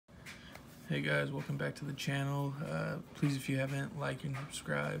Hey guys, welcome back to the channel. Please, if you haven't, like and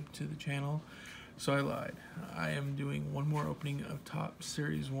subscribe to the channel. So I lied. I am doing one more opening of Top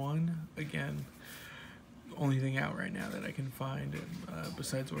Series 1. Again, only thing out right now that I can find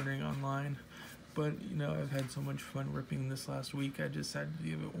besides ordering online. But, you know, I've had so much fun ripping this last week, I decided to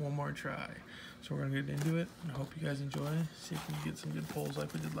give it one more try. So we're going to get into it. I hope you guys enjoy. See if we can get some good pulls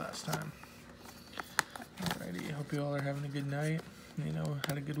like we did last time. Alrighty, I hope you all are having a good night. You know,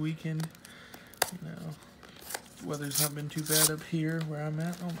 had a good weekend. You know, weather's not been too bad up here where I'm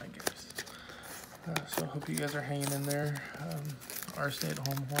at. Oh my goodness. So I hope you guys are hanging in there. Our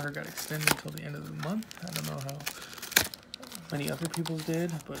stay-at-home order got extended until the end of the month. I don't know how many other people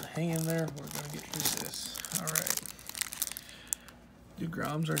did, but hang in there. We're going to get through this. Alright.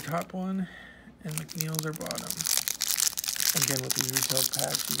 DeGrom's our top one, and McNeil's our bottom. Again, with these retail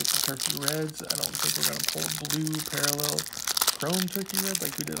packs, you get the turkey reds. I don't think we're going to pull blue parallel chrome turkey red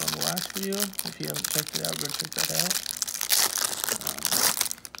like we did on the last video. If you haven't checked it out, go check that out.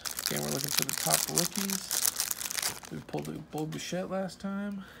 Again, we're looking for the top rookies. We pulled the bull Bichette last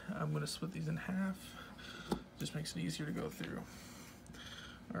time. I'm going to split these in half. Just makes it easier to go through.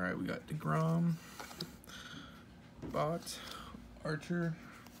 Alright, we got DeGrom, Bott, Archer,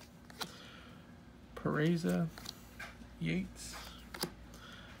 Pereza, Yates,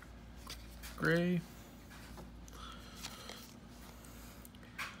 Gray.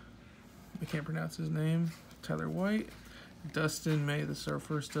 I can't pronounce his name. Tyler White, Dustin May. This is our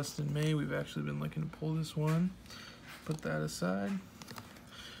first Dustin May. We've actually been looking to pull this one. Put that aside.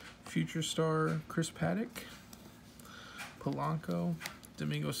 Future star Chris Paddock, Polanco,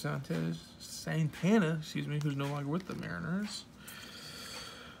 Domingo Santana, excuse me, who's no longer with the Mariners.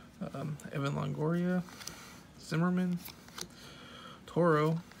 Evan Longoria, Zimmerman,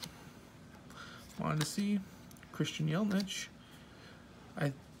 Toro, Mondesi, Christian Yelich,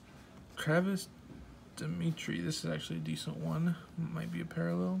 Travis Dimitri. This is actually a decent one. Might be a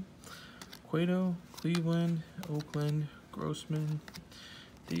parallel. Cueto, Cleveland, Oakland, Grossman,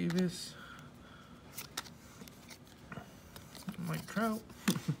 Davis, Mike Trout.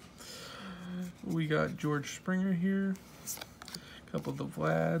 We got George Springer here. A couple of the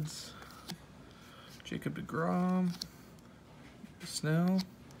Vlads. Jacob DeGrom. Snell.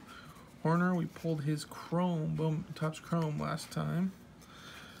 Horner. We pulled his chrome, boom, Topps chrome last time.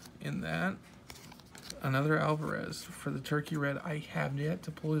 In that, another Alvarez for the turkey red. I have yet to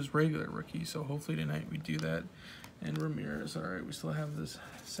pull his regular rookie, so hopefully tonight we do that. And Ramirez. All right, we still have this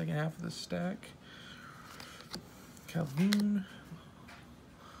second half of the stack. Calhoun.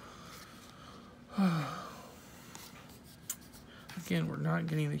 Again, we're not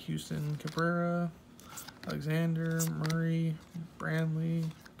getting the Houston. Cabrera, Alexander, Murray, Brantley.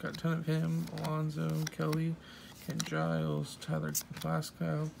 Got a ton of him. Alonso, Kelly, Ken Giles, Tyler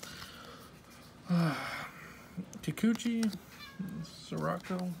Glasgow, Kikuchi,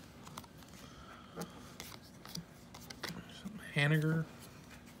 Sirocco, Haniger,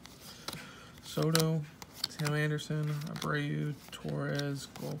 Soto, Sam Anderson, Abreu, Torres,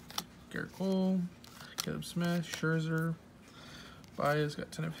 Garrett Cole, Caleb Smith, Scherzer, Baez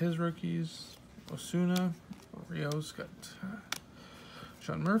got 10 of his rookies, Osuna, Rios got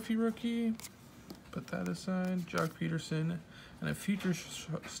Sean Murphy rookie. Put that aside. Jock Peterson and a future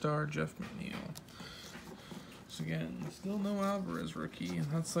star Jeff McNeil. So again, still no Alvarez rookie, and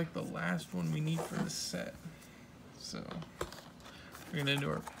that's like the last one we need for this set. So we're gonna do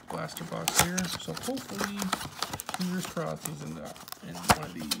our blaster box here. So hopefully, fingers crossed, he's in one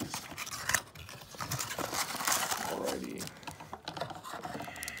of these. Alrighty.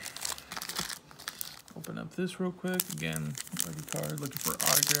 Open up this real quick. Again, rookie card, looking for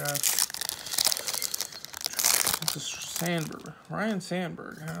autographs. It's a Sandberg. Ryan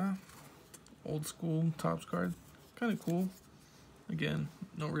Sandberg, huh? Old school Topps card. Kind of cool. Again,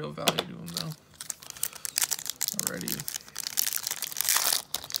 no real value to him though. Alrighty.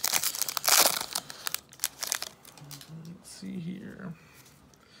 Let's see here.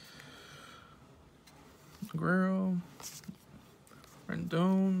 Guerrero.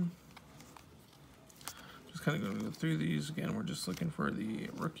 Rendon. Just kind of going to go through these. Again, we're just looking for the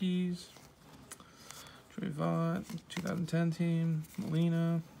rookies. Vaught, 2010 team,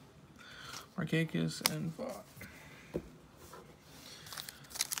 Molina, Markakis, and Vaught.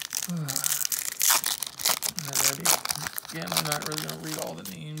 Alrighty. Again, I'm not really going to read all the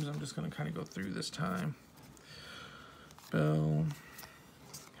names. I'm just going to kind of go through this time. Bell.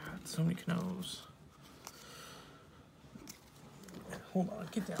 God, so many Canoes. Hold on,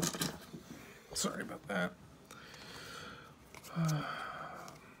 get down. Sorry about that.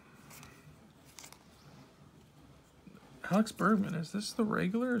 Alex Bergman. Is this the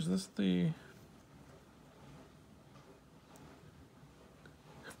regular? Is this the...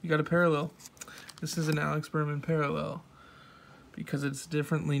 You got a parallel. This is an Alex Bergman parallel. Because it's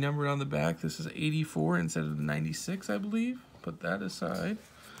differently numbered on the back. This is 84 instead of 96, I believe. Put that aside.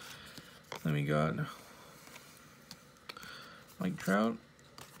 Then we got Mike Trout.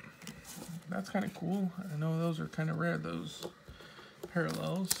 That's kind of cool. I know those are kind of rare, those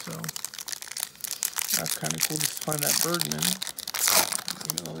parallels. So that's kind of cool to find that Bergman.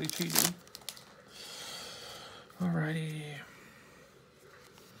 Even though they cheated. Alrighty.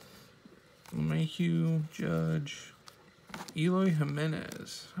 Mayhew, Judge, Eloy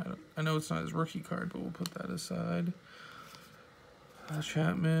Jimenez. I know it's not his rookie card, but we'll put that aside.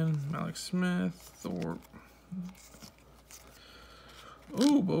 Chapman, Alex Smith, Thorpe.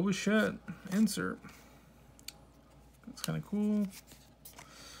 Ooh, Bichette, insert. That's kind of cool.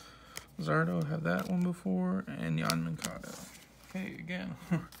 Zardo, have that one before, and Jan Mancado. Okay, again,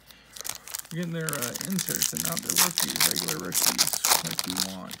 we're getting their inserts and not their rookies, regular rookies, like we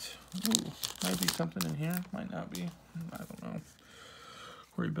want. Ooh, might be something in here, might not be. I don't know.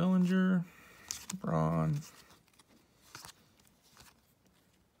 Corey Bellinger, Braun.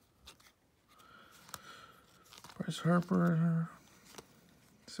 Bryce Harper.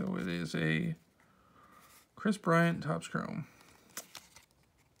 So it is a Chris Bryant Topps Chrome.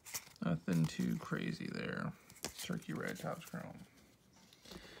 Nothing too crazy there. Turkey Red Topps Chrome.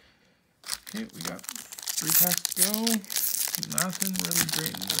 Okay, we got 3 packs to go. Nothing really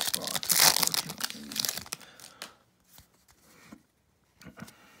great in this box, unfortunately.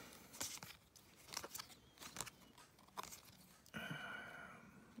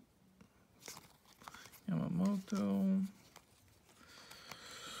 Yamamoto.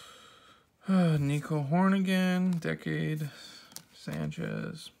 Nico Horn again. Decade.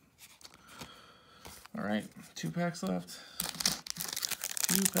 Sanchez. All right, 2 packs left.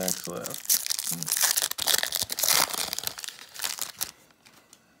 2 packs left.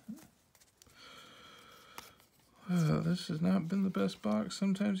 This has not been the best box.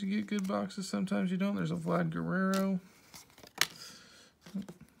 Sometimes you get good boxes, sometimes you don't. There's a Vlad Guerrero.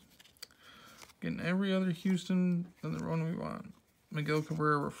 Getting every other Houston than the one we want. Miguel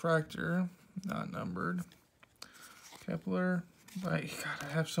Cabrera Refractor, not numbered. Kepler. God, I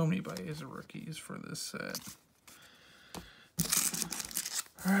have so many Baeza rookies for this set.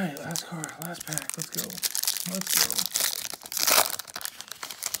 All right, last card, last pack. Let's go. Let's go.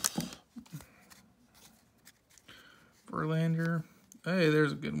 Verlander. Hey,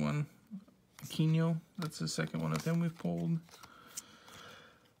 there's a good one. Aquino. That's the second one of him we've pulled.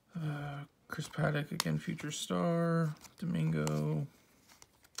 Chris Paddock, again, future star. Domingo.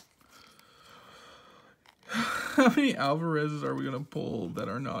 How many Alvarez's are we going to pull that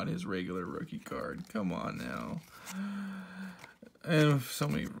are not his regular rookie card? Come on now. And so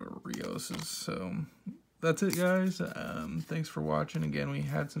many Rioses. So that's it, guys. Thanks for watching. Again, we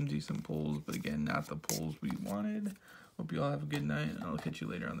had some decent pulls, but again, not the pulls we wanted. Hope you all have a good night, and I'll catch you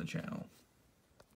later on the channel.